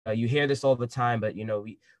You hear this all the time, but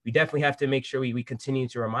we definitely have to make sure we continue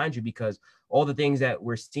to remind you, because all the things that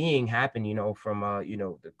we're seeing happen, from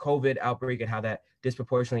the COVID outbreak and how that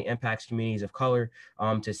disproportionately impacts communities of color,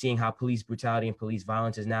 to seeing how police brutality and police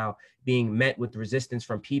violence is now being met with resistance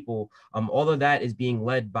from people. All of that is being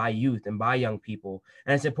led by youth and by young people,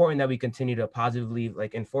 and it's important that we continue to positively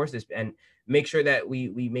enforce this and make sure that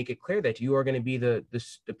we make it clear that you are going to be the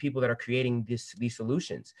people that are creating these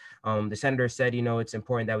solutions. The senator said, it's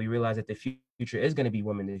important that we realize that the future is going to be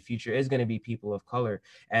women, the future is going to be people of color,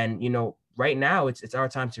 and right now it's our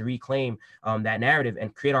time to reclaim that narrative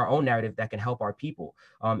and create our own narrative that can help our people.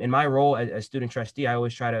 In my role as student trustee, I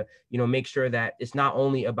always try to make sure that it's not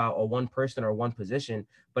only about a one person or one position,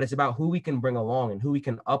 but it's about who we can bring along and who we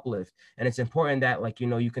can uplift. And it's important that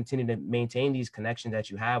you continue to maintain these connections that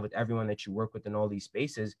you have with everyone that you work with in all these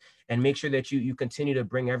spaces, and make sure that you continue to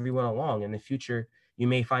bring everyone along. In the future, you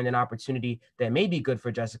may find an opportunity that may be good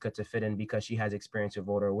for Jessica to fit in because she has experience with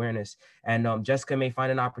voter awareness. And Jessica may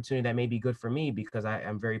find an opportunity that may be good for me because I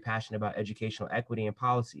am very passionate about educational equity and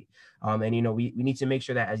policy. And we need to make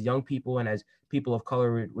sure that as young people and as people of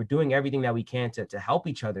color, we're doing everything that we can to help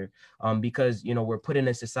each other, because we're put in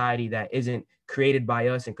a society that isn't created by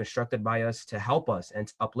us and constructed by us to help us and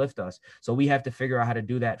to uplift us. So we have to figure out how to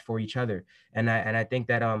do that for each other. And I think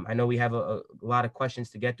that I know we have a lot of questions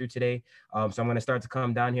to get through today. So I'm going to start to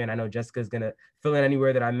come down here, and I know Jessica's going to fill in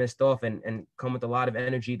anywhere that I missed off and come with a lot of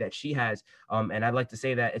energy that she has. And I'd like to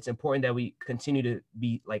say that it's important that we continue to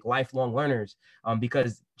be lifelong learners,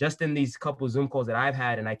 because just in these couple of Zoom calls that I've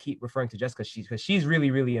had, and I keep referring to Jessica, because she's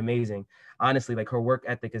really, really amazing. Honestly, her work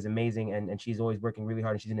ethic is amazing, and she's always working really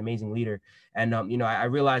hard, and she's an amazing leader. And, I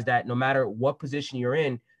realize that no matter what position you're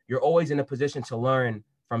in, you're always in a position to learn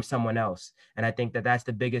from someone else. And I think that that's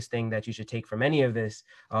the biggest thing that you should take from any of this.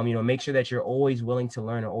 Make sure that you're always willing to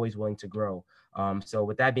learn and always willing to grow. So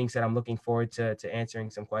with that being said, I'm looking forward to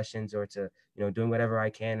answering some questions or to, doing whatever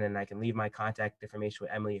I can. And I can leave my contact information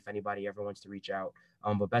with Emily if anybody ever wants to reach out.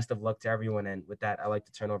 But best of luck to everyone. And with that, I'd like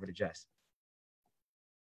to turn over to Jess.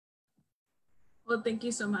 Well, thank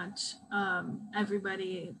you so much,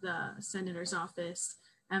 everybody, the Senator's office,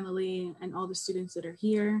 Emily, and all the students that are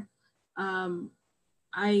here.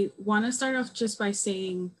 I want to start off just by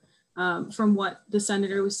saying, from what the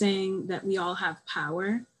Senator was saying, that we all have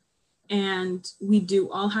power, and we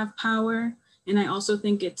do all have power. And I also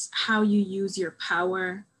think it's how you use your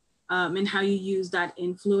power and how you use that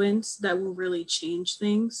influence that will really change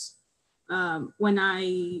things. When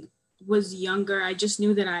I was younger, I just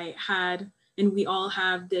knew that I had, and we all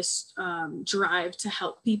have this drive to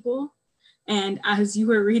help people. And as you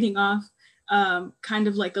were reading off kind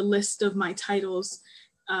of like a list of my titles,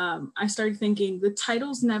 I started thinking the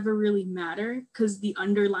titles never really matter, because the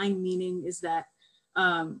underlying meaning is that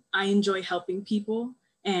I enjoy helping people,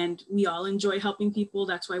 and we all enjoy helping people.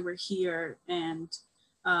 That's why we're here, and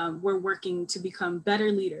we're working to become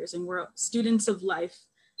better leaders, and we're students of life.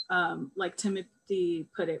 Like Timothy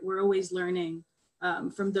put it, we're always learning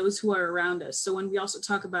from those who are around us. So when we also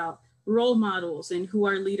talk about role models and who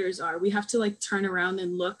our leaders are, we have to turn around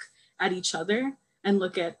and look at each other and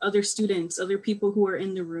look at other students, other people who are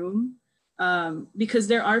in the room, because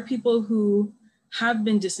there are people who have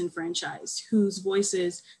been disenfranchised, whose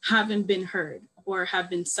voices haven't been heard or have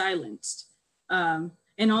been silenced.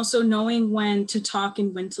 And also knowing when to talk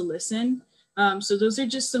and when to listen. So those are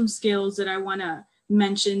just some skills that I wanna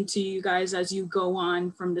mention to you guys as you go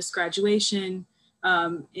on from this graduation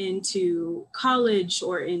into college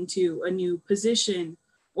or into a new position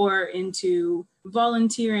or into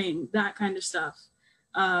volunteering, that kind of stuff.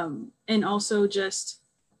 And also just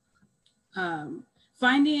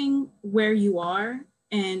finding where you are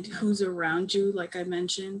and who's around you, like I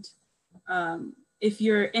mentioned. If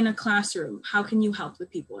you're in a classroom, how can you help the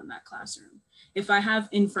people in that classroom? If I have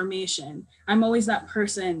information, I'm always that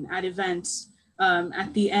person at events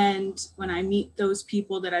at the end when I meet those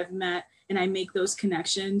people that I've met and I make those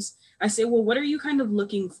connections. I say, well, what are you kind of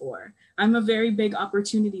looking for? I'm a very big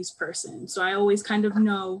opportunities person. So I always kind of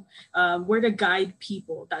know where to guide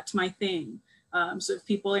people. That's my thing. So if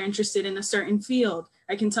people are interested in a certain field,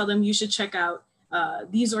 I can tell them you should check out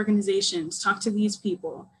these organizations, talk to these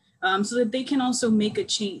people, so that they can also make a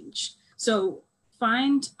change. So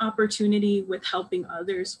find opportunity with helping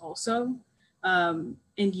others also, and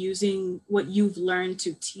using what you've learned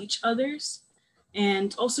to teach others.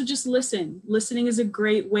 And also just listen. Listening is a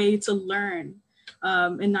great way to learn,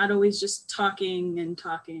 and not always just talking and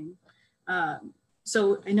talking.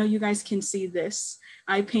 So I know you guys can see this.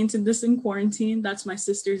 I painted this in quarantine. That's my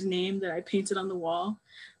sister's name that I painted on the wall.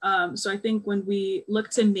 So I think when we look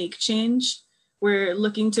to make change, we're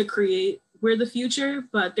looking to create we're the future,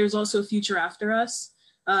 but there's also a future after us.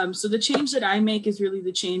 So the change that I make is really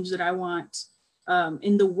the change that I want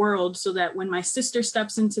in the world, so that when my sister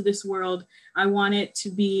steps into this world, I want it to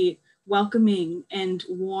be welcoming and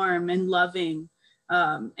warm and loving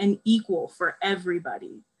and equal for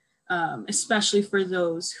everybody, especially for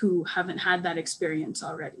those who haven't had that experience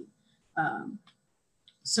already.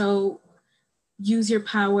 So use your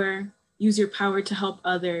power to help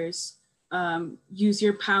others, use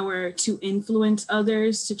your power to influence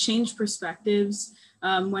others, to change perspectives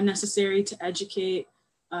when necessary, to educate,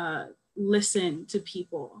 listen to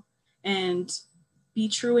people, and be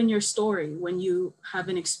true in your story when you have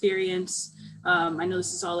an experience. I know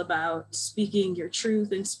this is all about speaking your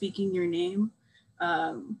truth and speaking your name.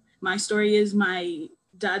 My story is my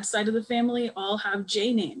dad's side of the family all have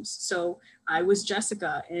J names. So I was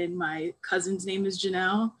Jessica, and my cousin's name is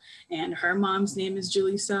Janelle, and her mom's name is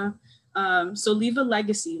Julissa. So leave a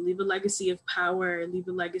legacy of power, leave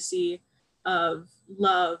a legacy of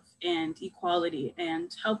love and equality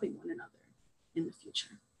and helping one another in the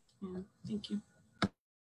future. Yeah, thank you.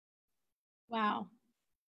 Wow.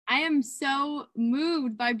 I am so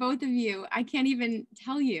moved by both of you. I can't even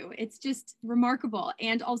tell you. It's just remarkable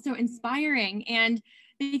and also inspiring, and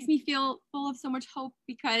makes me feel full of so much hope,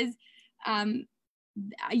 because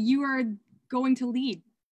you are going to lead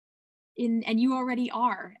and you already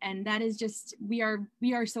are. And that is just, we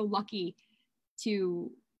are so lucky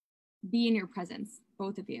to be in your presence,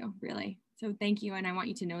 both of you, really. So thank you. And I want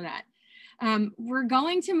you to know that. We're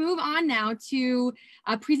going to move on now to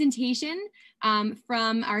a presentation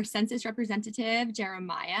from our census representative,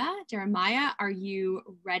 Jeremiah. Jeremiah, are you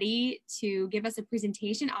ready to give us a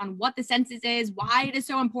presentation on what the census is, why it is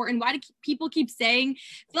so important? Why do people keep saying,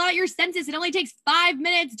 fill out your census, it only takes 5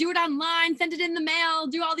 minutes, do it online, send it in the mail,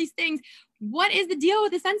 do all these things. What is the deal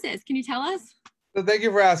with the census? Can you tell us? So thank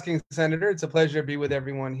you for asking, Senator. It's a pleasure to be with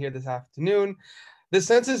everyone here this afternoon. The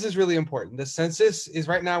census is really important. The census is,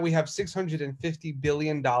 right now, we have $650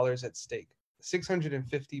 billion at stake,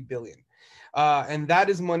 $650 billion. And that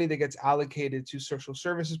is money that gets allocated to social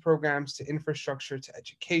services programs, to infrastructure, to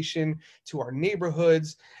education, to our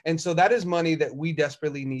neighborhoods. And so that is money that we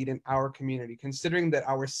desperately need in our community, considering that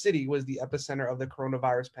our city was the epicenter of the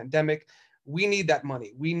coronavirus pandemic. We need that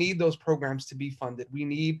money. We need those programs to be funded. We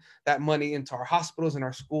need that money into our hospitals and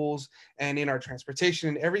our schools and in our transportation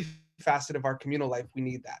and every facet of our communal life. We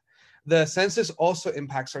need that. The census also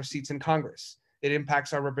impacts our seats in Congress. It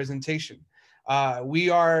impacts our representation. If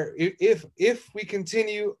we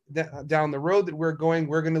continue down the road that we're going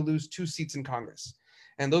to lose 2 seats in Congress.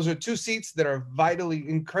 And those are 2 seats that are vitally,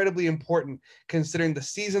 incredibly important, considering the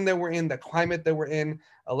season that we're in, the climate that we're in.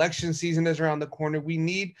 Election season is around the corner. We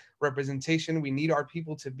need representation. We need our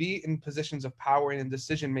people to be in positions of power and in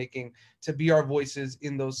decision making, to be our voices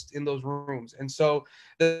in those rooms. And so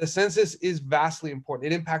the census is vastly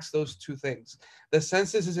important. It impacts those 2 things. The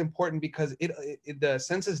census is important because the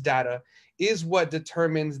census data is what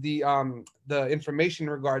determines the information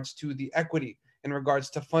in regards to the equity, in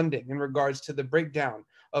regards to funding, in regards to the breakdown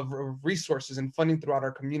of resources and funding throughout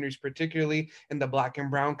our communities, particularly in the Black and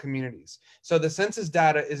Brown communities. So the census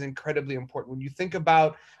data is incredibly important. When you think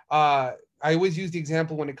about, I always use the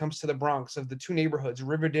example when it comes to the Bronx of the 2 neighborhoods,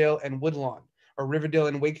 Riverdale and Woodlawn, or Riverdale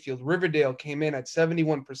and Wakefield. Riverdale came in at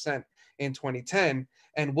 71% in 2010,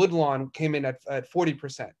 and Woodlawn came in at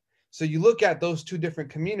 40%. So you look at those 2 different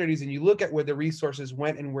communities and you look at where the resources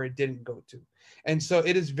went and where it didn't go to. And so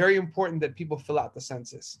it is very important that people fill out the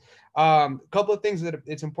census. A couple of things that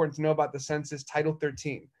it's important to know about the census. Title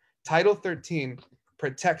 13. Title 13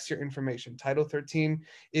 protects your information. Title 13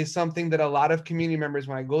 is something that a lot of community members,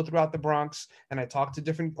 when I go throughout the Bronx and I talk to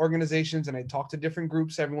different organizations and I talk to different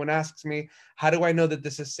groups, everyone asks me, how do I know that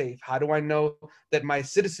this is safe? How do I know that my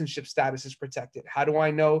citizenship status is protected? How do I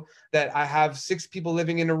know that I have 6 people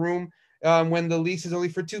living in a room when the lease is only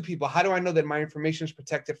for 2 people? How do I know that my information is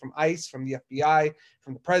protected from ICE, from the FBI,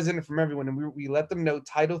 from the president, from everyone? And we let them know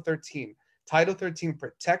Title 13. Title 13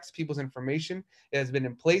 protects people's information. It has been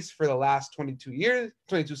in place for the last 22 years,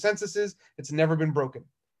 22 censuses. It's never been broken.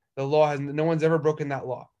 The law has, no one's ever broken that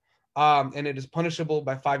law. And it is punishable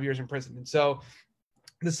by 5 years in prison. And so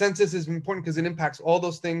the census is important because it impacts all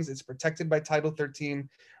those things. It's protected by Title 13.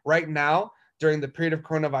 Right now, during the period of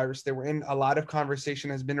coronavirus, there were in a lot of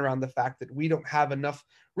conversation has been around the fact that we don't have enough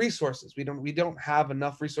resources. We don't have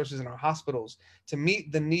enough resources in our hospitals to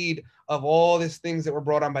meet the need of all these things that were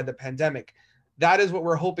brought on by the pandemic. That is what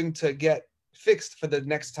we're hoping to get fixed for the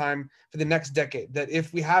next time, for the next decade. That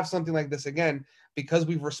if we have something like this again, because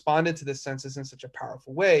we've responded to this census in such a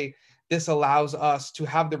powerful way, this allows us to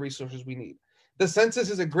have the resources we need. The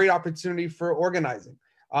census is a great opportunity for organizing.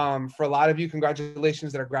 For a lot of you,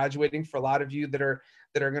 congratulations that are graduating. For a lot of you that are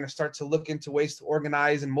going to start to look into ways to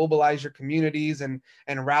organize and mobilize your communities and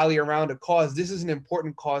rally around a cause, this is an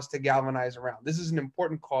important cause to galvanize around. This is an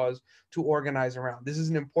important cause to organize around. This is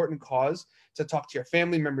an important cause to talk to your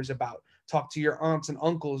family members about, talk to your aunts and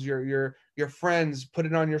uncles, your friends, put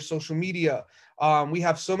it on your social media. We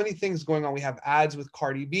have so many things going on. We have ads with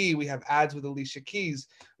Cardi B. We have ads with Alicia Keys.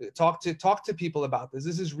 Talk to people about this.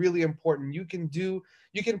 This is really important. You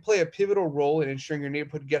can play a pivotal role in ensuring your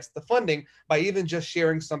neighborhood gets the funding by even just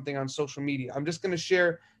sharing something on social media. I'm just going to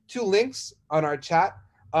share 2 links on our chat.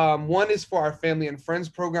 One is for our Family and Friends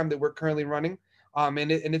program that we're currently running.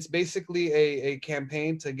 And it's basically a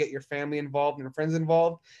campaign to get your family involved and your friends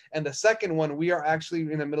involved. And the second one, we are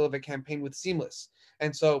actually in the middle of a campaign with Seamless.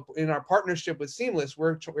 And so in our partnership with Seamless,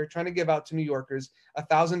 we're trying to give out to New Yorkers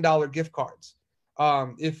 $1,000 gift cards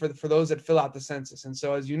for those that fill out the census. And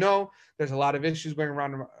so, as you know, there's a lot of issues going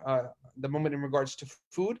around the moment in regards to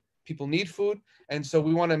food. People need food. And so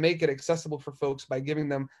we want to make it accessible for folks by giving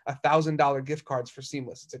them $1,000 gift cards for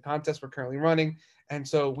Seamless. It's a contest we're currently running. And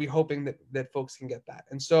so we're hoping that folks can get that.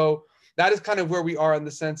 And so that is kind of where we are in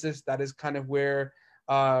the census. That is kind of where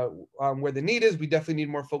the need is. We definitely need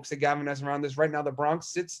more folks to galvanize around this. Right now, the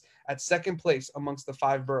Bronx sits at 2nd place amongst the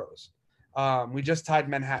 5 boroughs. We just tied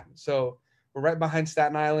Manhattan. So we're right behind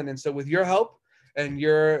Staten Island. And so with your help and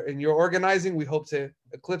your organizing, we hope to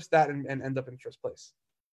eclipse that and end up in 1st place.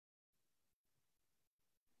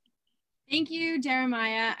 Thank you,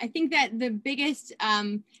 Jeremiah. I think that the biggest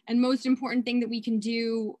and most important thing that we can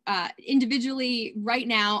do individually right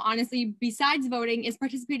now, honestly, besides voting, is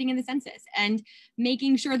participating in the census and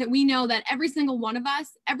making sure that we know that every single one of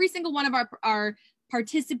us, every single one of our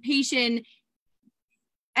participation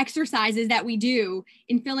exercises that we do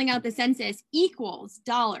in filling out the census equals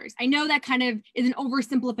dollars. I know that kind of is an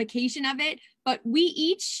oversimplification of it, but we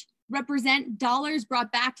each represent dollars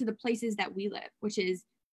brought back to the places that we live, which is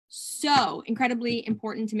so incredibly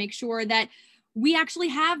important to make sure that we actually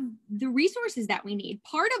have the resources that we need.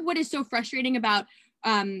 Part of what is so frustrating about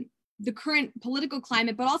the current political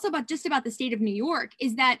climate, but also about the state of New York,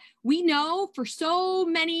 is that we know for so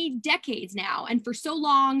many decades now and for so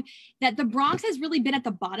long that the Bronx has really been at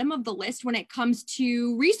the bottom of the list when it comes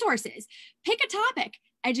to resources. Pick a topic.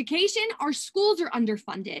 Education, our schools are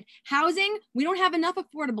underfunded. Housing, we don't have enough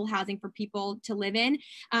affordable housing for people to live in.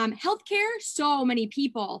 Healthcare, so many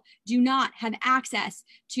people do not have access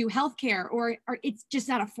to healthcare, or it's just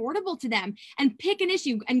not affordable to them. And pick an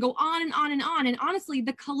issue and go on and on and on. And honestly,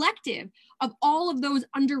 the collective of all of those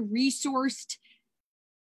under-resourced,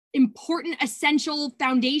 important, essential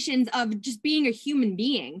foundations of just being a human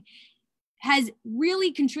being has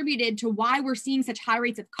really contributed to why we're seeing such high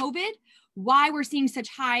rates of COVID, why we're seeing such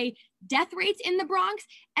high death rates in the Bronx.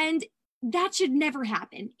 And that should never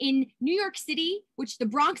happen. In New York City, which the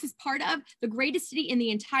Bronx is part of, the greatest city in the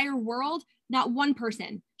entire world, not one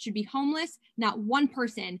person should be homeless. Not one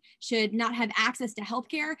person should not have access to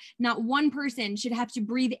healthcare. Not one person should have to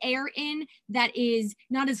breathe air in that is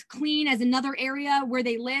not as clean as another area where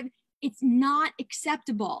they live. It's not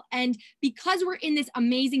acceptable. And because we're in this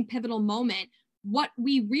amazing pivotal moment, what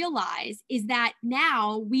we realize is that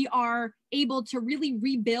now we are able to really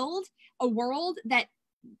rebuild a world that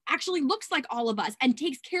actually looks like all of us and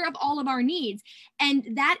takes care of all of our needs.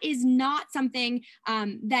 And that is not something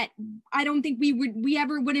that I don't think we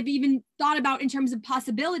ever would have even thought about in terms of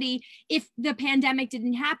possibility if the pandemic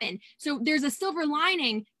didn't happen. So there's a silver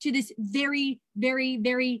lining to this very, very,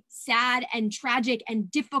 very sad and tragic and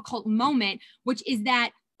difficult moment, which is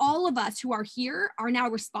that all of us who are here are now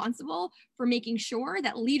responsible for making sure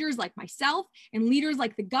that leaders like myself and leaders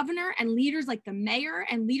like the governor and leaders like the mayor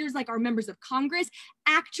and leaders like our members of Congress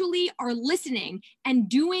actually are listening and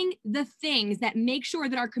doing the things that make sure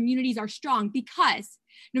that our communities are strong. Because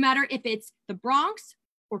no matter if it's the Bronx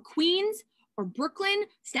or Queens or Brooklyn,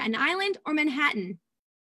 Staten Island or Manhattan,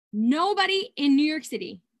 nobody in New York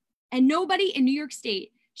City and nobody in New York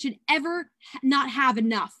State should ever not have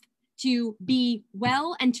enough to be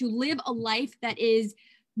well and to live a life that is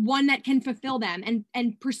one that can fulfill them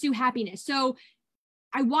and pursue happiness. So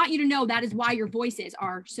I want you to know that is why your voices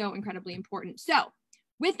are so incredibly important. So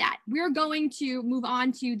with that, we're going to move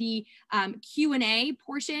on to the Q&A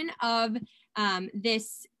portion of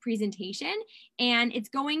this presentation, and it's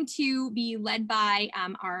going to be led by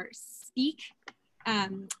our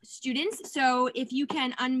students. So if you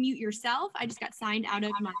can unmute yourself. I just got signed out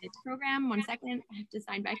of my program. 1 second, I have to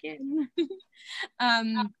sign back in.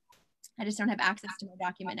 I just don't have access to my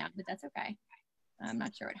document now, but that's okay. I'm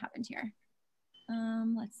not sure what happened here.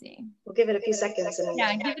 Let's see. We'll give it a few seconds.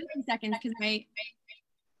 Yeah, give it a few seconds because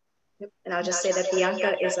And I'll just say that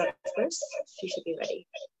Bianca is up first. She should be ready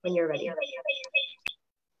when you're ready.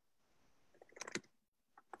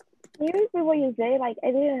 Can you repeat what you say? Like, I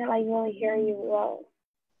didn't like really hear you well.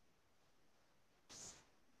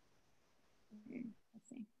 Let's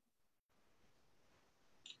see.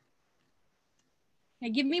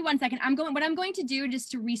 Okay, give me 1 second. What I'm going to do just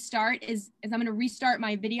to restart is I'm going to restart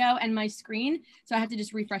my video and my screen. So I have to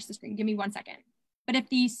just refresh the screen. Give me 1 second. But if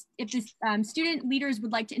the student leaders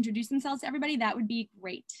would like to introduce themselves to everybody, that would be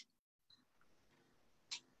great.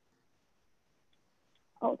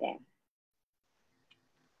 Okay.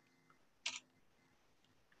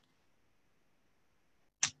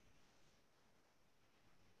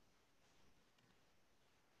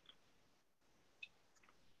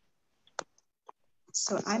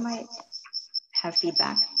 So I might have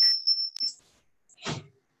feedback.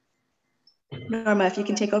 Norma, if you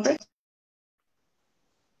can take over.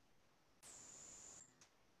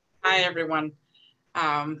 Hi, everyone.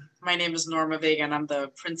 My name is Norma Vega, and I'm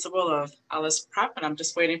the principal of Alice Prep, and I'm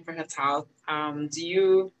just waiting for Hatal. Are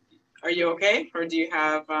you okay, or do you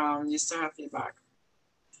have, you still have feedback?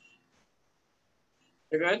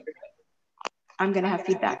 You're good? I'm gonna have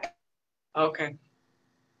feedback. Okay.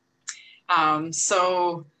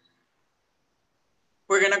 So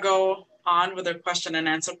we're gonna go on with the question and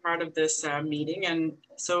answer part of this meeting, and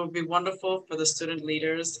so it would be wonderful for the student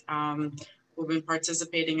leaders who've been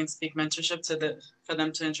participating in Speak Mentorship for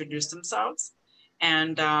them to introduce themselves.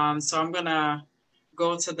 And so I'm gonna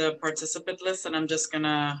go to the participant list, and I'm just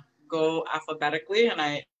gonna go alphabetically,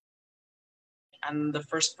 and the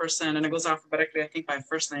first person, and it goes alphabetically, I think by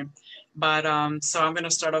first name. But so I'm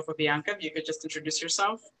gonna start off with Bianca. If you could just introduce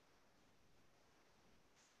yourself.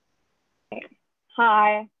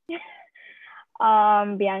 Hi,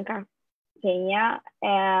 Bianca Peña,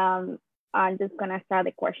 and I'm just gonna start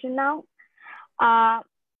the question now.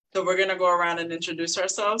 So we're gonna go around and introduce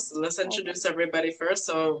ourselves. So let's introduce everybody first.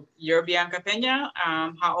 So you're Bianca Peña.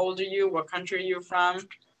 How old are you? What country are you from?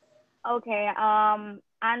 Okay, I'm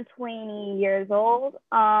 20 years old,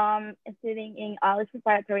 studying in Alice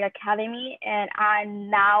Preparatory Academy, and I'm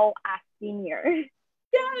now a senior.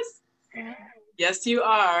 Yes. Yes, you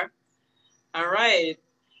are. All right.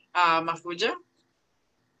 Mafuja?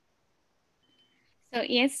 So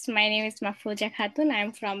yes, my name is Mafuja Khatun.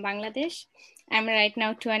 I'm from Bangladesh. I'm right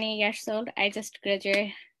now 20 years old. I just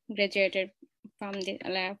graduated from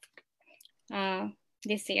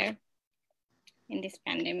this year in this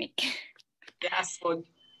pandemic. Yes, well,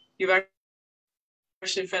 you've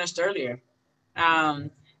actually finished earlier.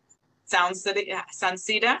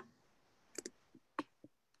 Sansida?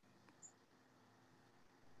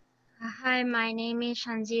 Hi, my name is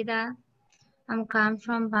Shanjida. I'm come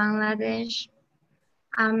from Bangladesh.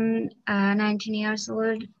 I'm 19 years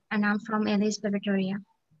old and I'm from Alice Preparatory.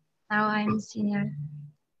 Now I'm senior.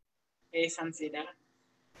 Hey, Sansida.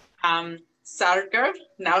 Sarkar,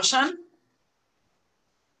 Naushan?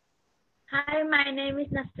 Hi, my name is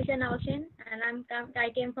Nastisha Naushin, and I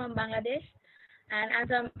came from Bangladesh, and I'm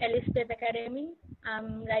from Alice Prep Academy.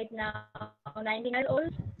 I'm right now 19 years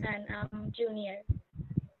old, and I'm junior.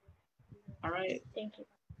 All right. Thank you.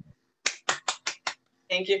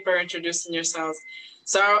 Thank you for introducing yourselves.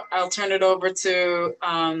 So I'll turn it over to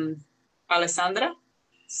Alessandra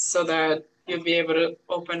so that you'll be able to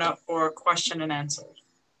open up for question and answer.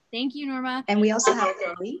 Thank you, Norma. And we also have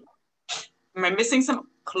Chloe. Am I missing some?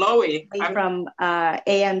 Chloe. I'm from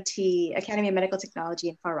AMT, Academy of Medical Technology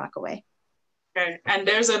in Far Rockaway. Okay, and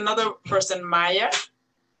there's another person, Maya.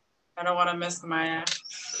 I don't want to miss Maya.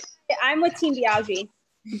 I'm with Team Biaggi.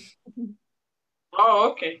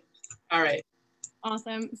 Oh, okay. All right.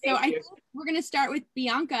 Awesome. So I think we're going to start with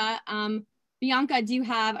Bianca. Bianca, do you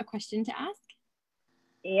have a question to ask?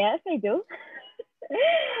 Yes, I do.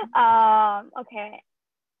 Okay.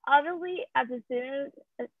 Obviously, as a student,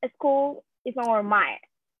 school is on our mind.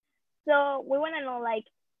 So we want to know, like,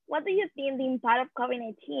 what do you think the impact of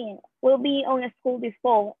COVID-19 will be on a school this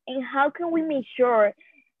fall, and how can we make sure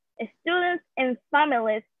students and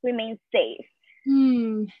families remain safe?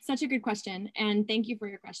 Such a good question, and thank you for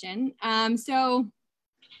your question. So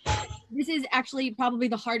this is actually probably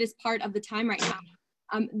the hardest part of the time right now.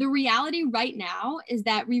 The reality right now is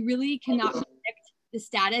that we really cannot predict the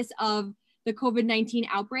status of the COVID-19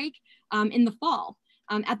 outbreak in the fall.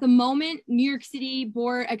 At the moment, New York City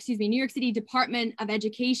Department of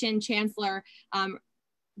Education Chancellor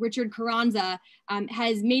Richard Carranza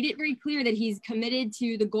has made it very clear that he's committed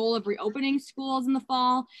to the goal of reopening schools in the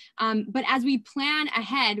fall. But as we plan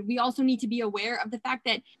ahead, we also need to be aware of the fact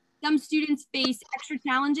that some students face extra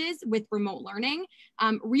challenges with remote learning.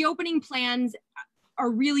 Reopening plans are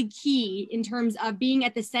really key in terms of being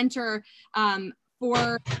at the center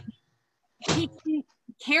for taking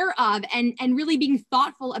care of and really being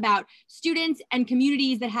thoughtful about students and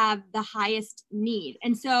communities that have the highest need.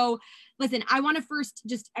 And so, listen, I want to first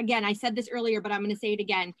just, again, I said this earlier, but I'm going to say it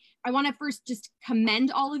again. I want to first just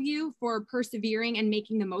commend all of you for persevering and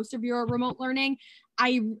making the most of your remote learning.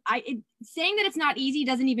 Saying that it's not easy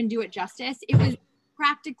doesn't even do it justice. It was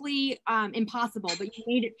practically impossible, but you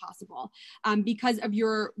made it possible because of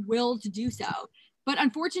your will to do so. But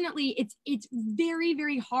unfortunately, it's very,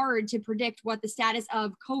 very hard to predict what the status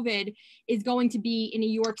of COVID is going to be in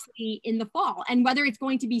New York City in the fall and whether it's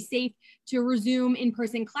going to be safe to resume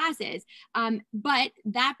in-person classes. But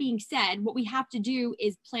that being said, what we have to do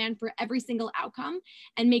is plan for every single outcome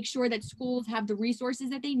and make sure that schools have the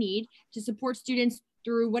resources that they need to support students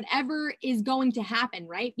through whatever is going to happen,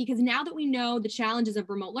 right? Because now that we know the challenges of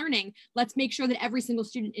remote learning, let's make sure that every single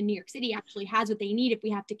student in New York City actually has what they need if we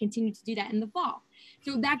have to continue to do that in the fall.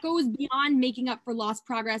 So that goes beyond making up for lost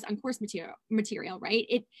progress on course material, right?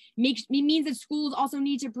 It means that schools also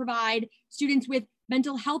need to provide students with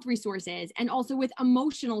mental health resources and also with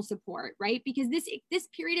emotional support, right? Because this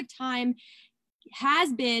period of time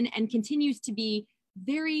has been and continues to be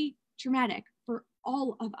very traumatic for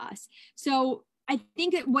all of us. So I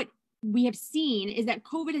think that what we have seen is that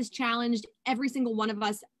COVID has challenged every single one of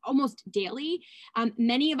us almost daily.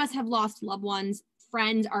 Many of us have lost loved ones,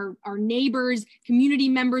 friends, our neighbors, community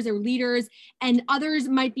members, or leaders, and others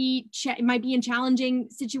might be in challenging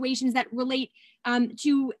situations that relate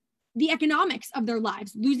to the economics of their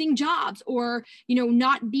lives, losing jobs, or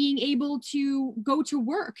not being able to go to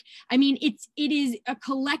work. I mean, it is a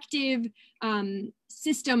collective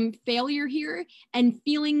system failure here, and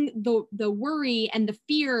feeling the worry and the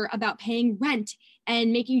fear about paying rent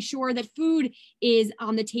and making sure that food is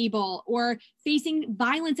on the table, or facing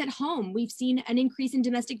violence at home. We've seen an increase in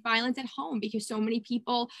domestic violence at home because so many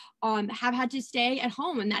people have had to stay at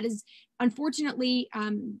home, and that is unfortunately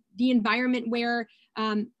the environment where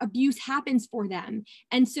abuse happens for them.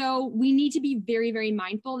 And so we need to be very, very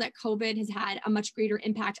mindful that COVID has had a much greater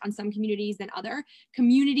impact on some communities than other.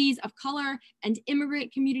 Communities of color and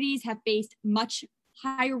immigrant communities have faced much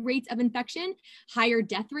higher rates of infection, higher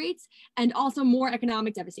death rates, and also more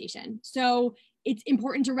economic devastation. So it's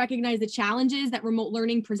important to recognize the challenges that remote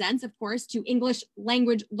learning presents, of course, to English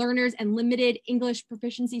language learners and limited English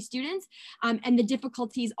proficiency students, and the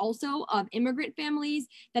difficulties also of immigrant families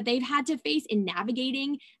that they've had to face in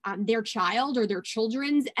navigating their child or their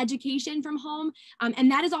children's education from home. And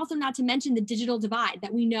that is also not to mention the digital divide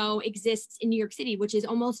that we know exists in New York City, which is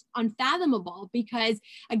almost unfathomable because,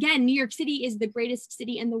 again, New York City is the greatest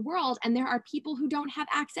city in the world, and there are people who don't have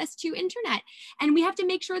access to internet. And we have to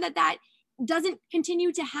make sure that that doesn't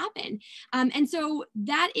continue to happen. And so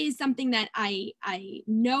that is something that I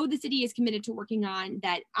know the city is committed to working on,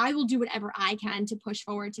 that I will do whatever I can to push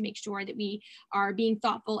forward to make sure that we are being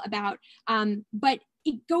thoughtful about. But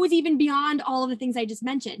it goes even beyond all of the things I just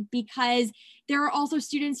mentioned, because there are also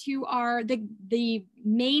students who are the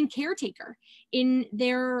main caretaker in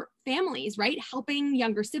their families, right? Helping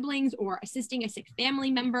younger siblings or assisting a sick family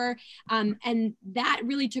member. And that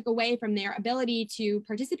really took away from their ability to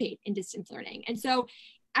participate in distance learning. And so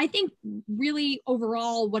I think really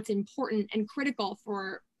overall what's important and critical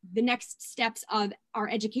for the next steps of our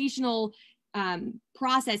educational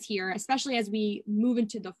process here, especially as we move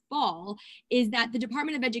into the fall, is that the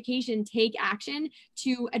Department of Education take action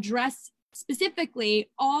to address specifically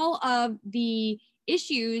all of the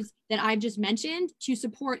issues that I've just mentioned to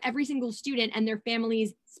support every single student and their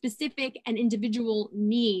family's specific and individual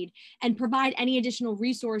need, and provide any additional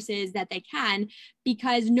resources that they can,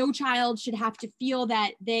 because no child should have to feel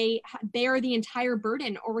that they bear the entire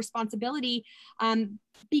burden or responsibility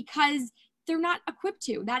because they're not equipped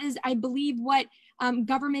to. That is, I believe, what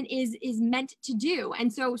government is meant to do.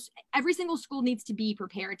 And so every single school needs to be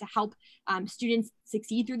prepared to help students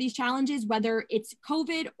succeed through these challenges, whether it's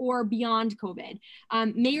COVID or beyond COVID.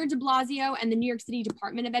 Mayor de Blasio and the New York City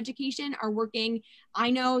Department of Education are working,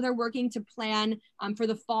 I know they're working to plan for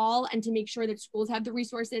the fall and to make sure that schools have the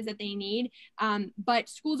resources that they need. But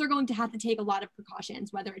schools are going to have to take a lot of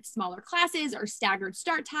precautions, whether it's smaller classes or staggered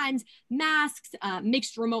start times, masks,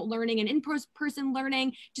 mixed remote learning and in-person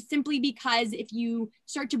learning, just simply because if you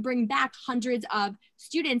start to bring back hundreds of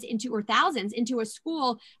students or thousands into a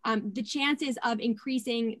school, the chances of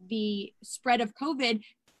increasing the spread of COVID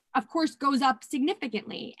of course, goes up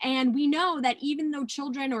significantly. And we know that even though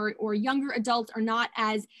children or younger adults are not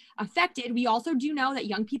as affected, we also do know that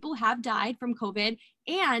young people have died from COVID.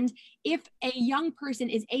 And if a young person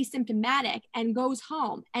is asymptomatic and goes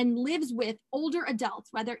home and lives with older adults,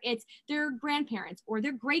 whether it's their grandparents or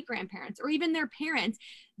their great-grandparents or even their parents,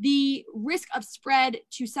 the risk of spread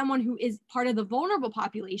to someone who is part of the vulnerable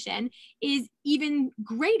population is even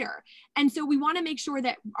greater. And so we want to make sure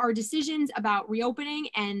that our decisions about reopening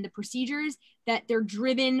and the procedures, that they're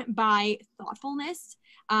driven by thoughtfulness,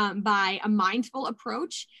 by a mindful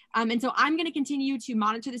approach. And so I'm going to continue to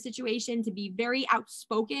monitor the situation, to be very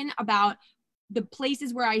outspoken about the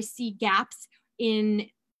places where I see gaps in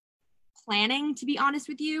planning, to be honest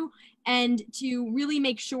with you, and to really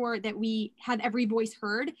make sure that we have every voice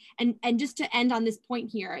heard. And just to end on this point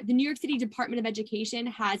here, the New York City Department of Education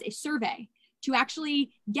has a survey to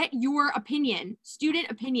actually get your opinion, student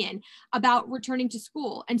opinion, about returning to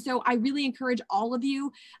school. And so I really encourage all of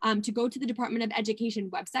you to go to the Department of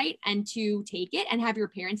Education website and to take it and have your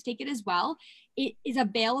parents take it as well. It is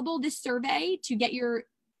available, this survey, to get your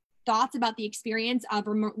thoughts about the experience of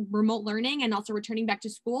remote learning and also returning back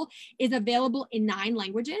to school, is available in 9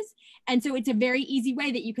 languages. And so it's a very easy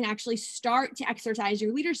way that you can actually start to exercise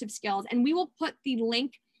your leadership skills. And we will put the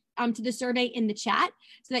link to the survey in the chat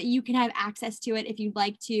so that you can have access to it if you'd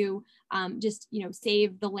like to just, you know,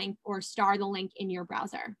 save the link or star the link in your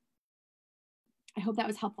browser. I hope that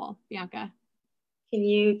was helpful, Bianca. Do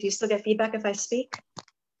you still get feedback if I speak?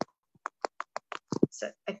 So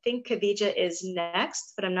I think Khadija is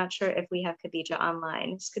next, but I'm not sure if we have Khadija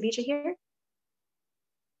online. Is Khadija here?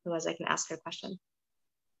 Otherwise I can ask her a question.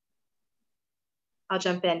 I'll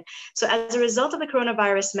jump in. So as a result of the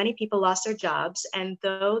coronavirus, many people lost their jobs, and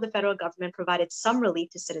though the federal government provided some relief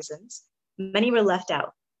to citizens, many were left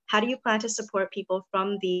out. How do you plan to support people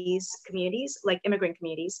from these communities, like immigrant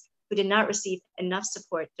communities, who did not receive enough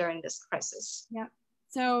support during this crisis? Yeah,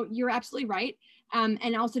 so you're absolutely right.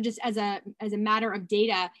 And also just as a matter of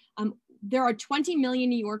data, there are 20 million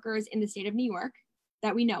New Yorkers in the state of New York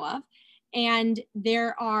that we know of. And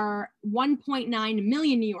there are 1.9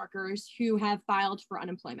 million New Yorkers who have filed for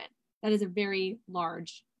unemployment. That is a very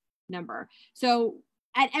large number. So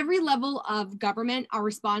at every level of government, our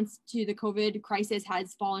response to the COVID crisis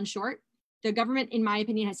has fallen short. The government, in my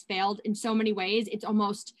opinion, has failed in so many ways. It's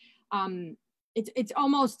almost, it's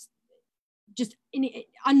almost just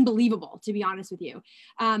unbelievable, to be honest with you.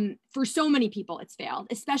 For so many people, it's failed,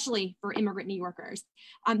 especially for immigrant New Yorkers.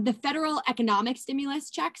 The federal economic stimulus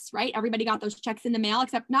checks, right? Everybody got those checks in the mail,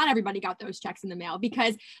 except not everybody got those checks in the mail,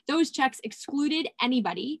 because those checks excluded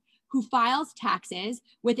anybody who files taxes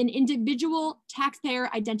with an individual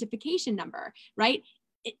taxpayer identification number, right?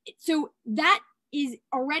 So that is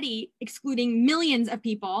already excluding millions of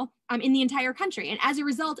people in the entire country. And as a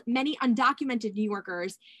result, many undocumented New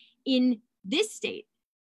Yorkers in this state,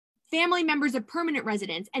 family members of permanent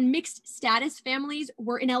residents and mixed status families,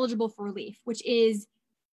 were ineligible for relief, which is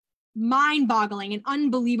mind-boggling and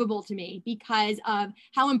unbelievable to me because of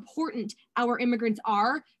how important our immigrants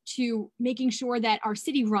are to making sure that our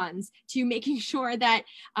city runs, to making sure that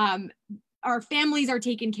our families are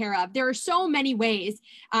taken care of. There are so many ways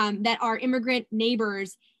that our immigrant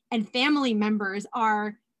neighbors and family members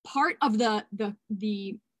are part of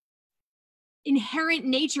the inherent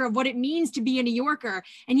nature of what it means to be a New Yorker,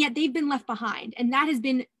 and yet they've been left behind. And that has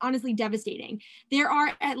been honestly devastating. There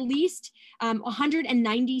are at least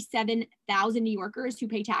 197,000 New Yorkers who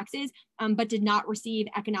pay taxes, but did not receive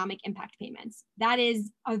economic impact payments. That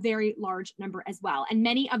is a very large number as well. And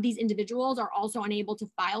many of these individuals are also unable to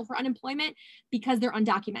file for unemployment because they're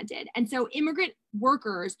undocumented. And so immigrant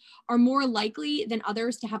workers are more likely than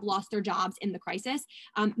others to have lost their jobs in the crisis.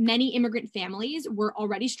 Many immigrant families were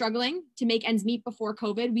already struggling to make ends meet before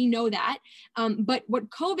COVID. We know that. But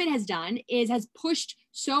what COVID has done is has pushed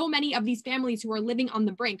so many of these families who are living on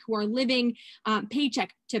the brink, who are living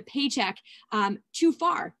paycheck to paycheck, too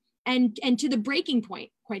far and to the breaking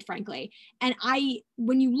point, quite frankly. And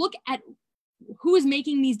when you look at who is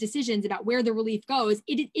making these decisions about where the relief goes,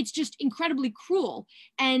 it's just incredibly cruel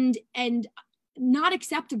and not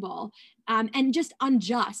acceptable and just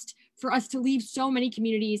unjust for us to leave so many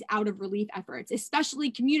communities out of relief efforts, especially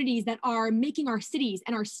communities that are making our cities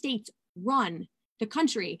and our states run the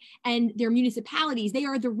country and their municipalities. They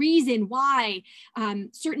are the reason why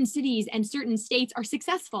certain cities and certain states are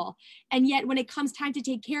successful. And yet when it comes time to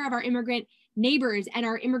take care of our immigrant neighbors and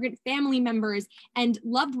our immigrant family members and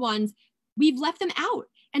loved ones, we've left them out.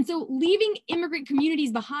 And so leaving immigrant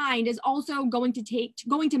communities behind is also going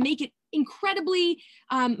to make it incredibly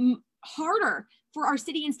harder for our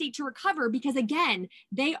city and state to recover, because again,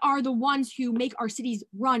 they are the ones who make our cities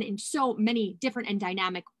run in so many different and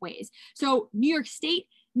dynamic ways. So New York State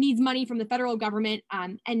needs money from the federal government.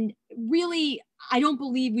 And really, I don't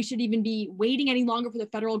believe we should even be waiting any longer for the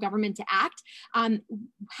federal government to act.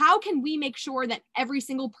 How can we make sure that every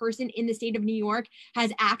single person in the state of New York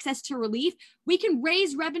has access to relief? We can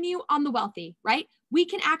raise revenue on the wealthy, right? We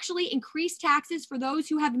can actually increase taxes for those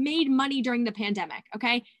who have made money during the pandemic,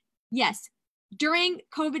 okay? Yes, during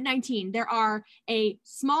COVID-19, there are a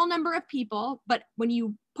small number of people, but when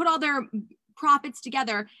you put all their profits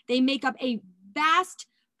together, they make up a vast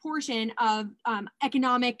portion of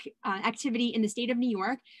economic activity in the state of New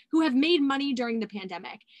York who have made money during the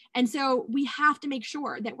pandemic. And so we have to make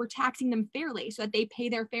sure that we're taxing them fairly so that they pay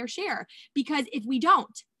their fair share. Because if we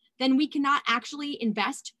don't, then we cannot actually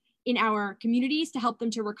invest in our communities to help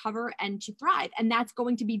them to recover and to thrive. And that's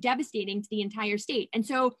going to be devastating to the entire state. And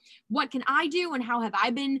so what can I do and how have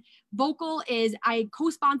I been vocal is I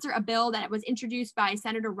co-sponsor a bill that was introduced by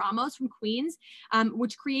Senator Ramos from Queens,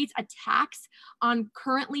 which creates a tax on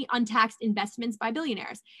currently untaxed investments by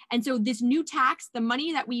billionaires. And so this new tax, the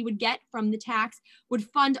money that we would get from the tax would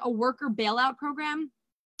fund a worker bailout program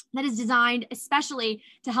that is designed especially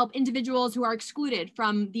to help individuals who are excluded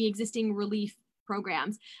from the existing relief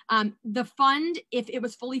programs. The fund, if it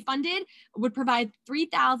was fully funded, would provide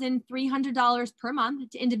 $3,300 per month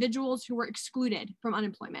to individuals who were excluded from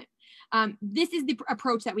unemployment. This is the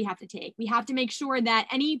approach that we have to take. We have to make sure that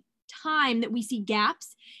any time that we see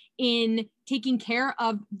gaps in taking care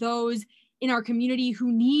of those in our community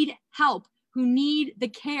who need help, who need the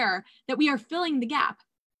care, that we are filling the gap.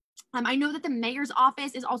 I know that the mayor's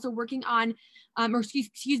office is also working on,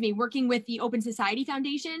 working with the Open Society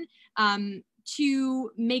Foundation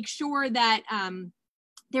to make sure that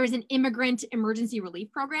there is an immigrant emergency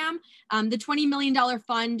relief program. The $20 million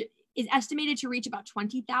fund is estimated to reach about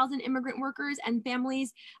 20,000 immigrant workers and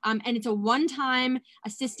families. And it's a one-time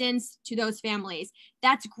assistance to those families.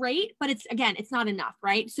 That's great, but it's not enough,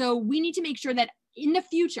 right? So we need to make sure that in the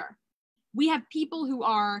future, we have people who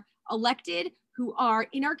are elected, who are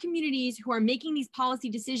in our communities, who are making these policy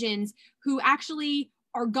decisions, who actually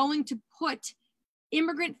are going to put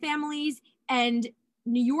immigrant families and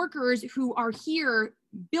New Yorkers who are here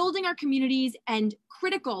building our communities and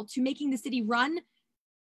critical to making the city run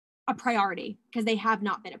a priority, because they have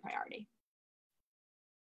not been a priority.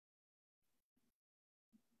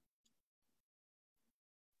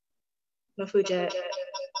 Mafuja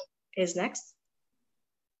is next.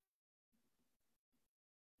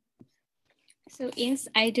 So yes,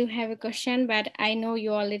 I do have a question, but I know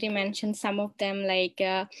you already mentioned some of them, like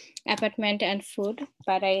apartment and food,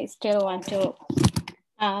 but I still want to.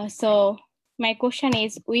 So my question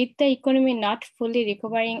is, with the economy not fully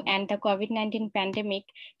recovering and the COVID-19 pandemic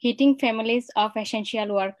hitting families of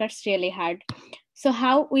essential workers really hard, so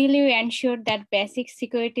how will you ensure that basic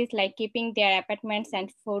securities like keeping their apartments and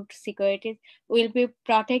food securities will be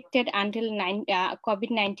protected until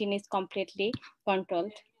COVID-19 is completely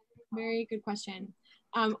controlled? Very good question.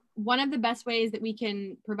 One of the best ways that we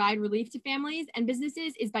can provide relief to families and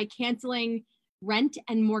businesses is by canceling rent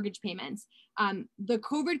and mortgage payments. The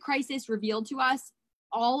COVID crisis revealed to us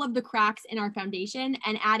all of the cracks in our foundation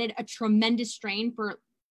and added a tremendous strain for,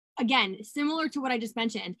 again, similar to what I just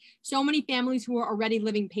mentioned, so many families who are already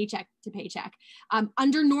living paycheck to paycheck.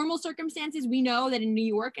 Under normal circumstances, we know that in New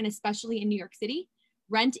York, and especially in New York City,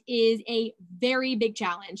 rent is a very big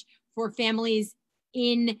challenge for families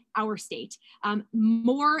in our state.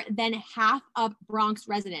 More than half of Bronx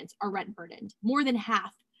residents are rent burdened, more than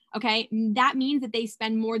half, okay? That means that they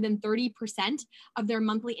spend more than 30% of their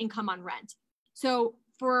monthly income on rent. So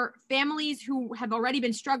for families who have already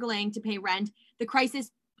been struggling to pay rent, the crisis,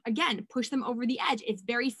 again, pushed them over the edge. It's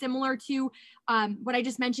very similar to what I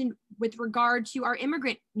just mentioned with regard to our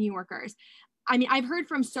immigrant New Yorkers. I mean, I've heard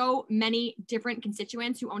from so many different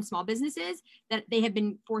constituents who own small businesses that they have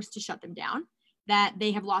been forced to shut them down, that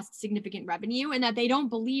they have lost significant revenue, and that they don't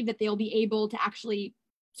believe that they'll be able to actually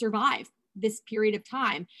survive this period of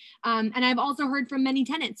time. And I've also heard from many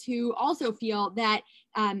tenants who also feel that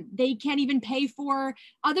they can't even pay for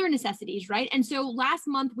other necessities, right? And so last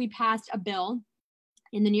month we passed a bill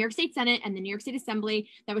in the New York State Senate and the New York State Assembly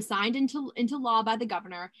that was signed into law by the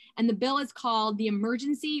governor. And the bill is called the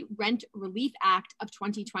Emergency Rent Relief Act of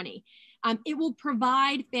 2020. It will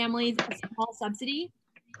provide families a small subsidy.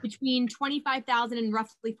 Between 25,000 and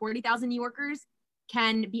roughly 40,000 New Yorkers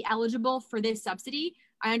can be eligible for this subsidy.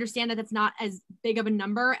 I understand that that's not as big of a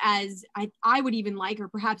number as I would even like, or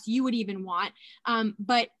perhaps you would even want,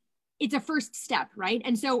 but it's a first step, right?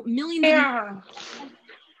 And so millions of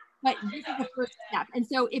but this is the first step. And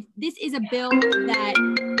so if this is a bill that,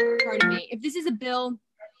 pardon me, if this is a bill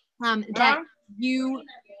that you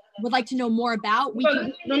would like to know more about, we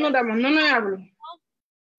can.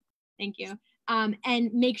 Thank you.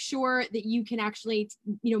 And make sure that you can actually,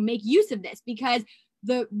 make use of this, because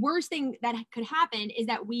the worst thing that could happen is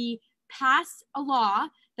that we pass a law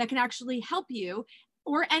that can actually help you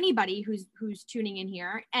or anybody who's tuning in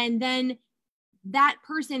here, and then that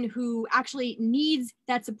person who actually needs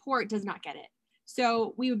that support does not get it.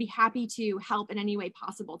 So we would be happy to help in any way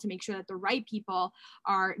possible to make sure that the right people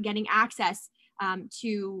are getting access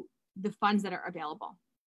to the funds that are available.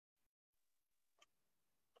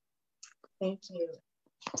 Thank you.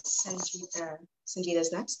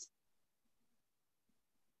 Sangeeta's next.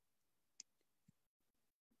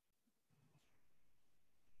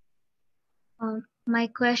 My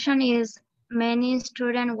question is, many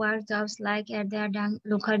students work jobs like at their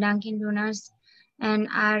local Dunkin' Donuts and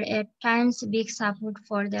are at times big support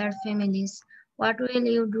for their families. What will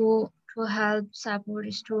you do to help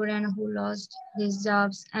support students who lost these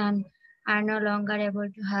jobs and are no longer able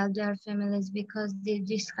to help their families because they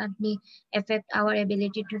discreetly affect our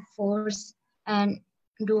ability to force and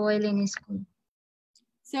do well in school?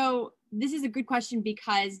 So this is a good question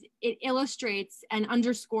because it illustrates and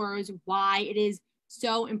underscores why it is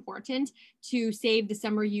so important to save the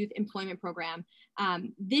Summer Youth Employment Program.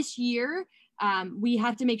 This year, we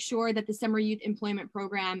have to make sure that the Summer Youth Employment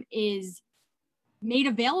Program is made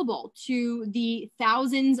available to the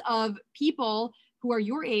thousands of people who are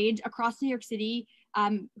your age across New York City,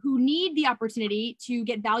 who need the opportunity to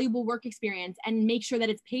get valuable work experience and make sure that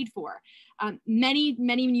it's paid for. Many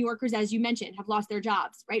New Yorkers, as you mentioned, have lost their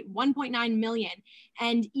jobs, right? 1.9 million.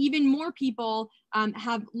 And even more people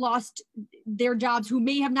have lost their jobs who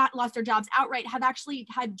may have not lost their jobs outright, have actually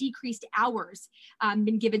had decreased hours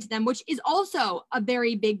been given to them, which is also a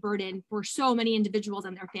very big burden for so many individuals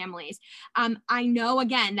and their families. I know,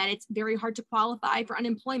 again, that it's very hard to qualify for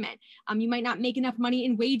unemployment. You might not make enough money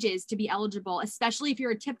in wages to be eligible, especially if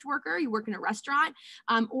you're a tipped worker, you work in a restaurant,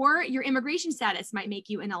 or your immigration status might make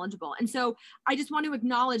you ineligible. And so I just want to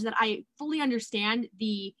acknowledge that I fully understand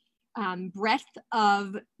the breadth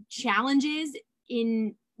of challenges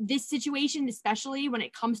in this situation, especially when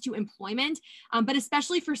it comes to employment, but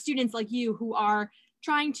especially for students like you who are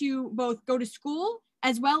trying to both go to school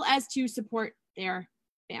as well as to support their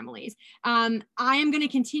families. I am going to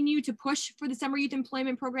continue to push for the Summer Youth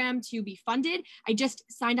Employment Program to be funded. I just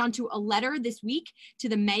signed on to a letter this week to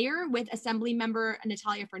the mayor with Assembly Member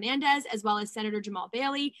Natalia Fernandez, as well as Senator Jamal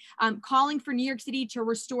Bailey, calling for New York City to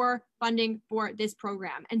restore funding for this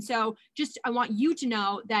program. And so I want you to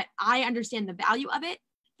know that I understand the value of it,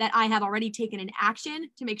 that I have already taken an action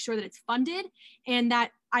to make sure that it's funded, and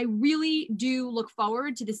that I really do look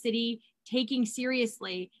forward to the city taking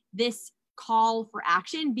seriously this call for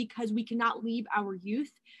action, because we cannot leave our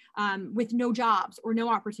youth with no jobs or no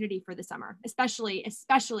opportunity for the summer,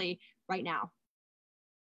 especially right now.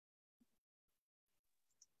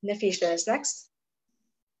 Nafisha is next.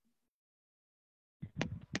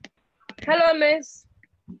 Hello, Miss.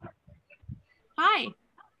 Hi.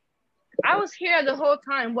 I was here the whole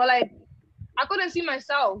time, but I couldn't see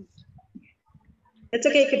myself. It's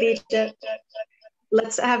okay, Khadija.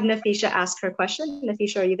 Let's have Nafisha ask her question.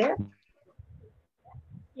 Nafisha, are you there?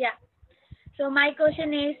 Yeah. So my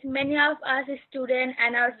question is, many of us students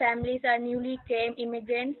and our families are newly came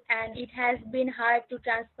immigrants, and it has been hard to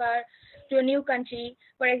transfer to a new country.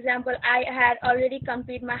 For example, I had already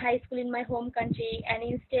completed my high school in my home country, and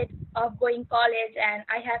instead of going college, and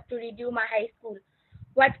I have to redo my high school.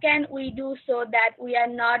 What can we do so that we are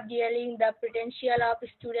not derailing the potential of a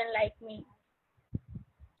student like me?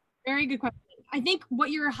 Very good question. I think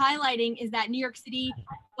what you're highlighting is that New York City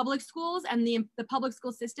public schools and the public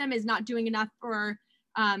school system is not doing enough for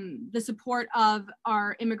the support of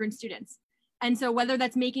our immigrant students. And so whether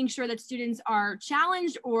that's making sure that students are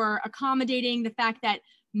challenged or accommodating the fact that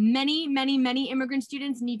many immigrant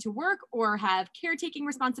students need to work or have caretaking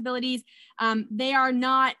responsibilities,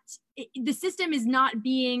 the system is not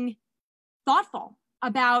being thoughtful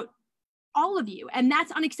about all of you, and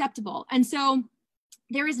that's unacceptable. And so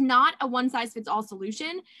there is not a one-size-fits-all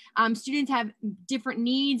solution. Students have different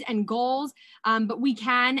needs and goals, but we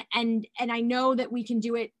can, and I know that we can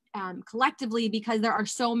do it collectively, because there are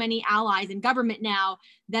so many allies in government now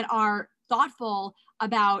that are thoughtful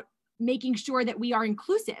about making sure that we are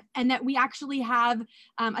inclusive and that we actually have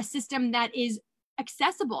a system that is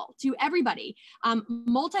accessible to everybody.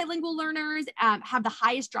 Multilingual learners have the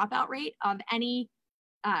highest dropout rate of any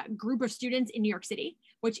group of students in New York City,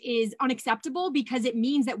 which is unacceptable because it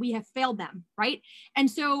means that we have failed them, right?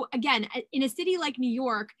 And so again, in a city like New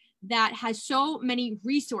York, that has so many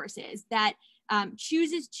resources, that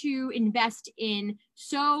chooses to invest in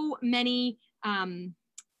so many other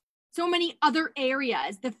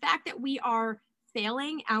areas, the fact that we are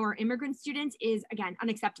failing our immigrant students is, again,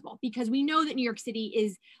 unacceptable, because we know that New York City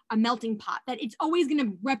is a melting pot, that it's always going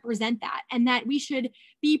to represent that, and that we should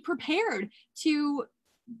be prepared to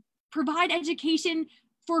provide education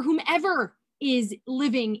for whomever is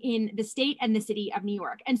living in the state and the city of New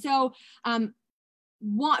York. And so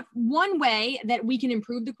one way that we can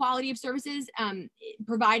improve the quality of services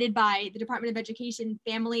provided by the Department of Education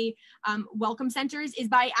family welcome centers is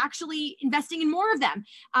by actually investing in more of them.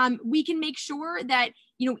 We can make sure that,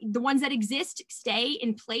 you know, the ones that exist stay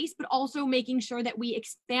in place, but also making sure that we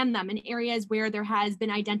expand them in areas where there has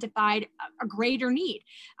been identified a greater need.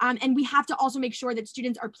 And we have to also make sure that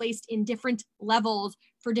students are placed in different levels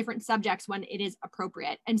for different subjects when it is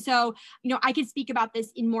appropriate. And so, you know, I could speak about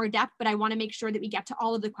this in more depth, but I want to make sure that we get to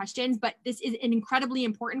all of the questions. But this is an incredibly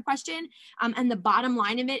important question. And the bottom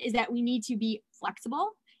line of it is that we need to be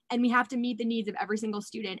flexible, and we have to meet the needs of every single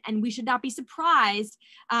student. And we should not be surprised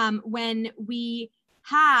when we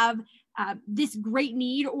have this great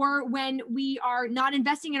need, or when we are not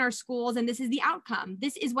investing in our schools and this is the outcome.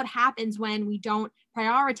 This is what happens when we don't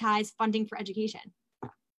prioritize funding for education.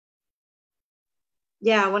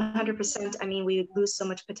 Yeah, 100%. I mean, we lose so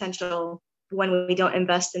much potential when we don't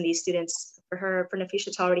invest in these students. For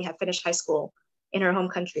Nafisha to already have finished high school in her home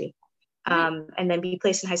country, and then be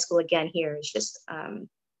placed in high school again here, is just,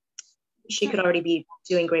 she could already be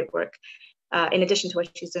doing great work in addition to what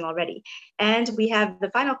she's doing already. And we have the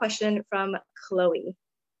final question from Chloe,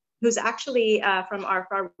 who's actually from our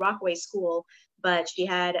Rockaway school, but she's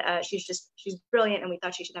brilliant, and we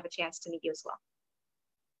thought she should have a chance to meet you as well.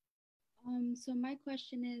 So my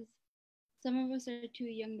question is, some of us are too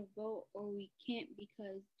young to vote, or we can't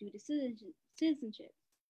because due to citizenship,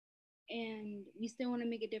 and we still want to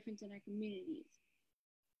make a difference in our communities.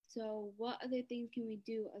 So what other things can we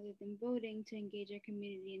do other than voting to engage our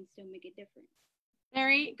community and still make a difference?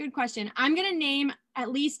 Very good question. I'm going to name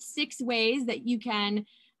at least 6 ways that you can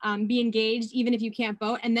be engaged, even if you can't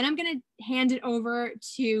vote. And then I'm going to hand it over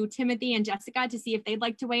to Timothy and Jessica to see if they'd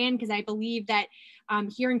like to weigh in, because I believe that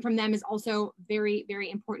hearing from them is also very, very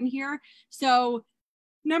important here. So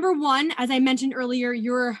number 1, as I mentioned earlier,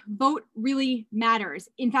 your vote really matters.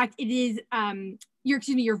 In fact, it is,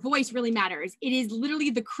 your voice really matters. It is literally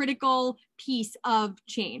the critical piece of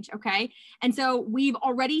change, okay? And so we've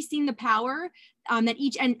already seen the power that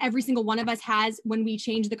each and every single one of us has when we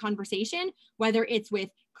change the conversation, whether it's with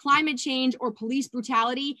climate change or police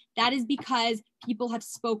brutality. That is because people have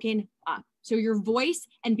spoken up. So your voice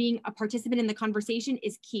and being a participant in the conversation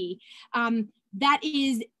is key. That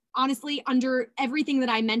is honestly, under everything that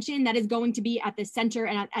I mentioned, that is going to be at the center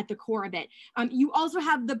and at the core of it. You also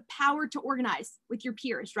have the power to organize with your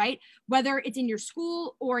peers, right? Whether it's in your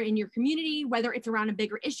school or in your community, whether it's around a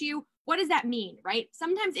bigger issue. What does that mean, right?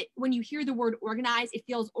 Sometimes when you hear the word organize, it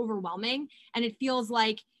feels overwhelming, and it feels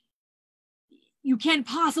like you can't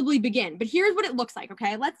possibly begin. But here's what it looks like,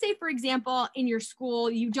 okay? Let's say, for example, in your school,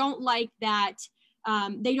 you don't like that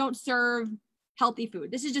they don't serve healthy food.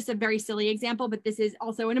 This is just a very silly example, but this is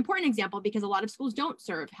also an important example because a lot of schools don't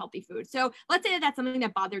serve healthy food. So let's say that that's something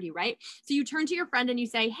that bothered you, right? So you turn to your friend and you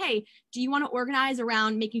say, hey, do you want to organize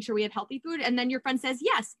around making sure we have healthy food? And then your friend says,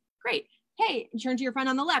 yes, great. Hey, you turn to your friend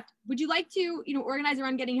on the left. Would you like to, organize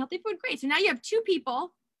around getting healthy food? Great. So now you have 2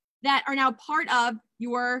 people that are now part of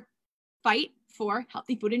your fight for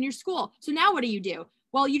healthy food in your school. So now what do?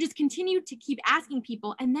 Well, you just continue to keep asking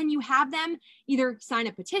people, and then you have them either sign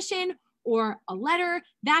a petition or a letter.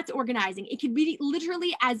 That's organizing. It could be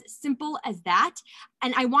literally as simple as that.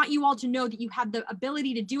 And I want you all to know that you have the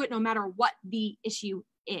ability to do it no matter what the issue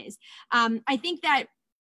is. I think that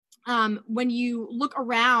when you look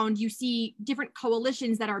around, you see different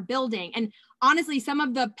coalitions that are building. And honestly, some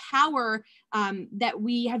of the power that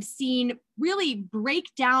we have seen really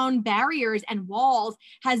break down barriers and walls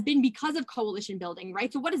has been because of coalition building,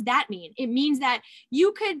 right? So what does that mean? It means that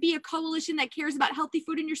you could be a coalition that cares about healthy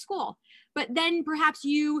food in your school, but then perhaps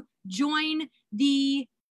you join the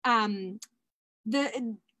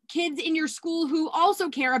kids in your school who also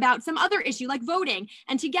care about some other issue like voting,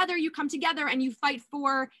 and together you come together and you fight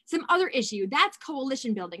for some other issue. That's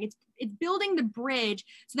coalition building. It's building the bridge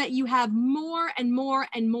so that you have more and more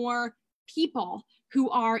and more people who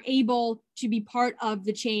are able to be part of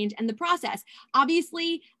the change and the process.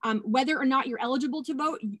 Obviously, whether or not you're eligible to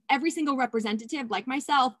vote, every single representative like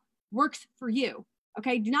myself works for you,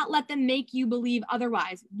 okay? Do not let them make you believe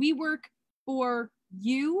otherwise. We work for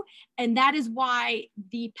you, and that is why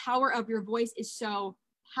the power of your voice is so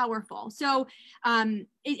powerful. So, and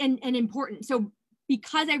important. So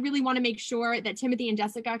because I really want to make sure that Timothy and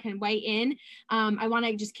Jessica can weigh in, I want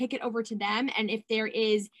to just kick it over to them. And if there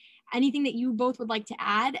is anything that you both would like to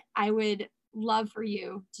add, I would love for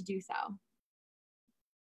you to do so.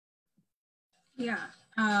 Yeah,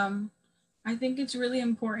 I think it's really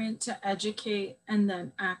important to educate and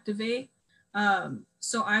then activate.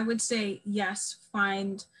 So I would say, yes,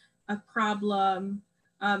 find a problem.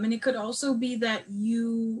 And it could also be that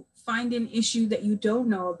you find an issue that you don't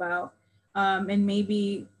know about, and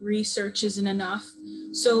maybe research isn't enough.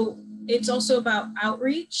 So it's also about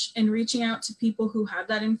outreach and reaching out to people who have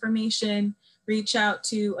that information, reach out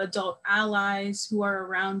to adult allies who are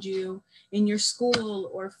around you in your school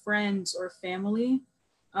or friends or family,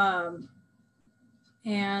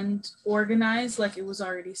 and organize, like it was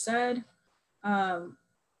already said.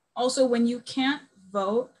 Also, when you can't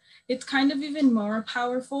vote, it's kind of even more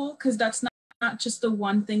powerful because that's not just the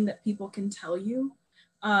one thing that people can tell you.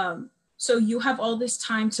 So you have all this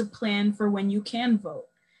time to plan for when you can vote,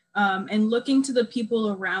 and looking to the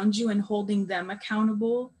people around you and holding them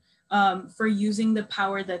accountable for using the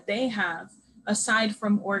power that they have, aside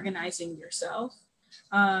from organizing yourself.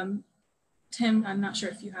 Tim, I'm not sure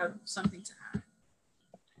if you have something to add.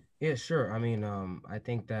 Yeah, sure. I mean, I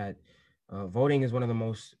think that voting is one of the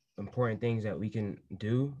most important things that we can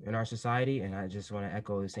do in our society. And I just want to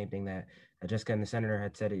echo the same thing that Jessica and the senator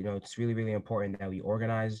had said. You know, it's really, really important that we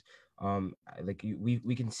organize.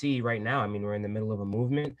 We can see right now, I mean, we're in the middle of a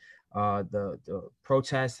movement. The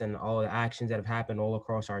protests and all the actions that have happened all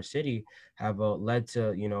across our city have led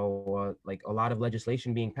to, like a lot of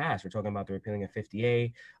legislation being passed. We're talking about the repealing of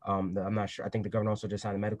 50A. I'm not sure. I think the governor also just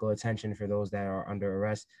signed medical attention for those that are under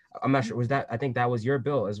arrest. I'm not sure. Was that? I think that was your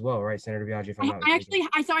bill as well, right, Senator Biaggi? If I'm not mistaken.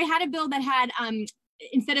 I had a bill that had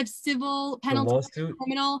instead of civil penalty,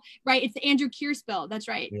 criminal, right? It's the Andrew Kearse bill. That's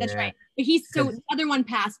right. Yeah. That's right. But the other one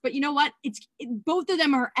passed. But you know what? Both of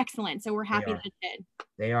them are excellent. So we're happy that it did.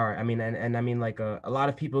 They are. I mean, and I mean, like a lot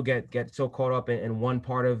of people get so caught up in one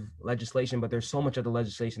part of legislation, but there's so much of the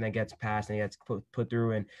legislation that gets passed and gets put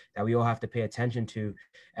through, and that we all have to pay attention to.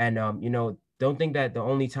 And don't think that the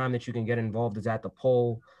only time that you can get involved is at the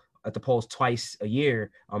polls twice a year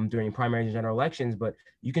during primaries and general elections, but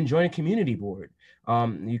you can join a community board.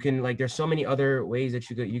 You can, like, there's so many other ways that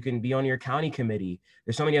you can be on your county committee.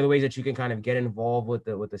 There's so many other ways that you can kind of get involved with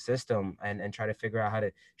the system and try to figure out how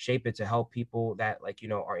to shape it to help people that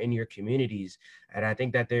are in your communities. And I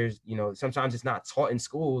think that there's, sometimes it's not taught in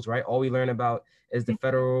schools, right? All we learn about is the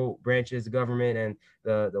federal branches of government and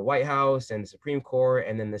the White House and the Supreme Court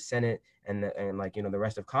and then the Senate and the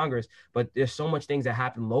rest of Congress. But there's so much things that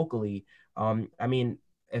happen locally. I mean,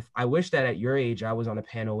 if I wish that at your age I was on a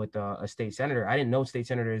panel with a state senator. I didn't know state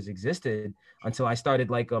senators existed until I started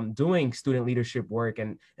doing student leadership work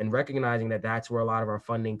and recognizing that that's where a lot of our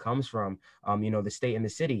funding comes from, the state and the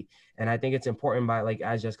city. And I think it's important by, like,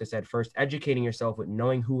 as Jessica said, first educating yourself with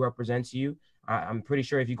knowing who represents you. I'm pretty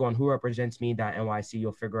sure if you go on whorepresentsme.nyc,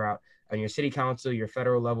 you'll figure out on your city council, your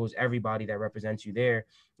federal levels, everybody that represents you there.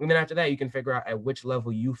 And then after that, you can figure out at which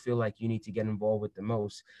level you feel like you need to get involved with the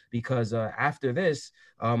most. Because after this,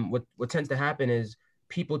 what tends to happen is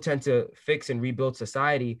people tend to fix and rebuild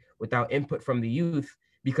society without input from the youth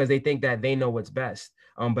because they think that they know what's best.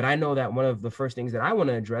 But I know that one of the first things that I want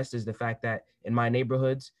to address is the fact that in my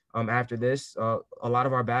neighborhoods, after this, a lot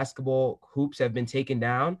of our basketball hoops have been taken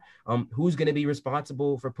down. Who's going to be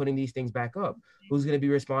responsible for putting these things back up? Who's going to be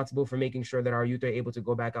responsible for making sure that our youth are able to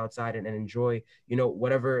go back outside and enjoy,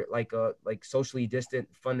 whatever like socially distant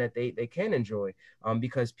fun that they can enjoy?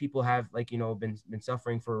 Because people have been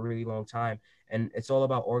suffering for a really long time, and it's all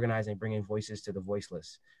about organizing, bringing voices to the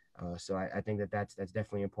voiceless. So I think that's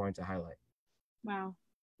definitely important to highlight. Wow.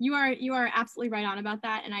 You are absolutely right on about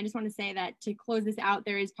that. And I just want to say that to close this out,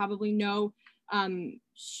 there is probably no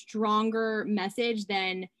stronger message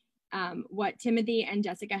than what Timothy and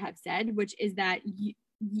Jessica have said, which is that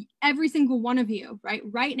every single one of you,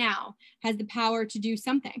 right now has the power to do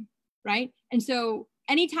something, right? And so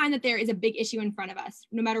anytime that there is a big issue in front of us,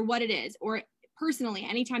 no matter what it is, or personally,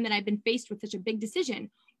 anytime that I've been faced with such a big decision,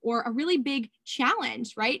 or a really big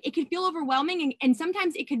challenge, right? It can feel overwhelming, and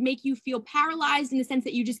sometimes it could make you feel paralyzed in the sense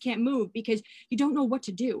that you just can't move because you don't know what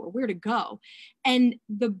to do or where to go. And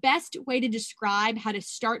the best way to describe how to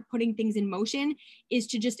start putting things in motion is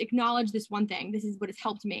to just acknowledge this one thing. This is what has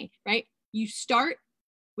helped me, right? You start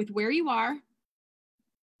with where you are,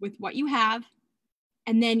 with what you have,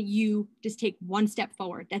 and then you just take one step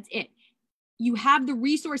forward. That's it. You have the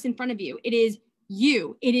resource in front of you. It is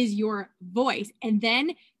you, it is your voice, and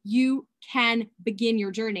then you can begin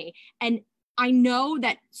your journey. And I know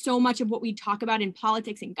that so much of what we talk about in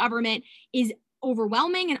politics and government is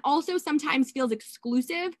overwhelming and also sometimes feels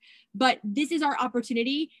exclusive, but this is our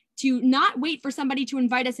opportunity to not wait for somebody to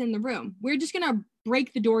invite us in the room. We're just gonna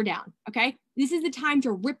break the door down, okay? This is the time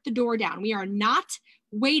to rip the door down. We are not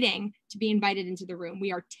waiting to be invited into the room.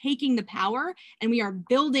 We are taking the power and we are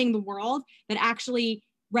building the world that actually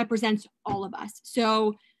represents all of us.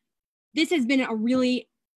 So this has been a really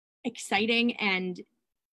exciting and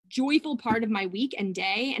joyful part of my week and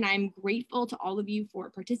day, and I'm grateful to all of you for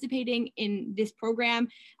participating in this program.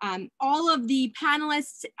 All of the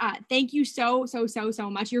panelists, thank you so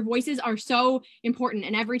much. Your voices are so important,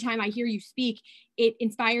 and every time I hear you speak, it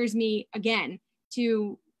inspires me again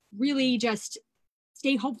to really just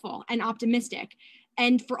stay hopeful and optimistic.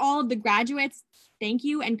 And for all of the graduates, thank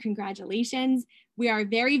you and congratulations. We are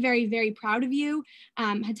very, very, very proud of you.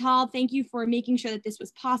 Hatal, thank you for making sure that this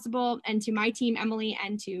was possible. And to my team, Emily,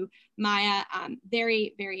 and to Maya,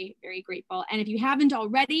 very, very, very grateful. And if you haven't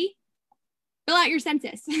already, fill out your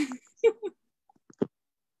census.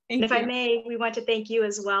 And if I may, we want to thank you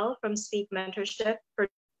as well from Speak Mentorship for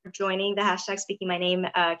joining the hashtag Speaking My Name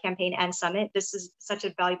campaign and summit. This is such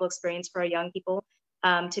a valuable experience for our young people.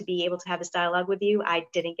 To be able to have this dialogue with you. I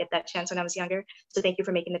didn't get that chance when I was younger. So thank you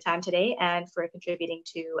for making the time today and for contributing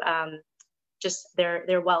to just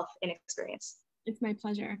their wealth and experience. It's my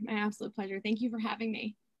pleasure, my absolute pleasure. Thank you for having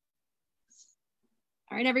me.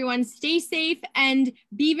 All right, everyone, stay safe and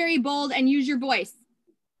be very bold and use your voice.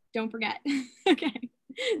 Don't forget. Okay,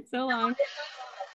 so long.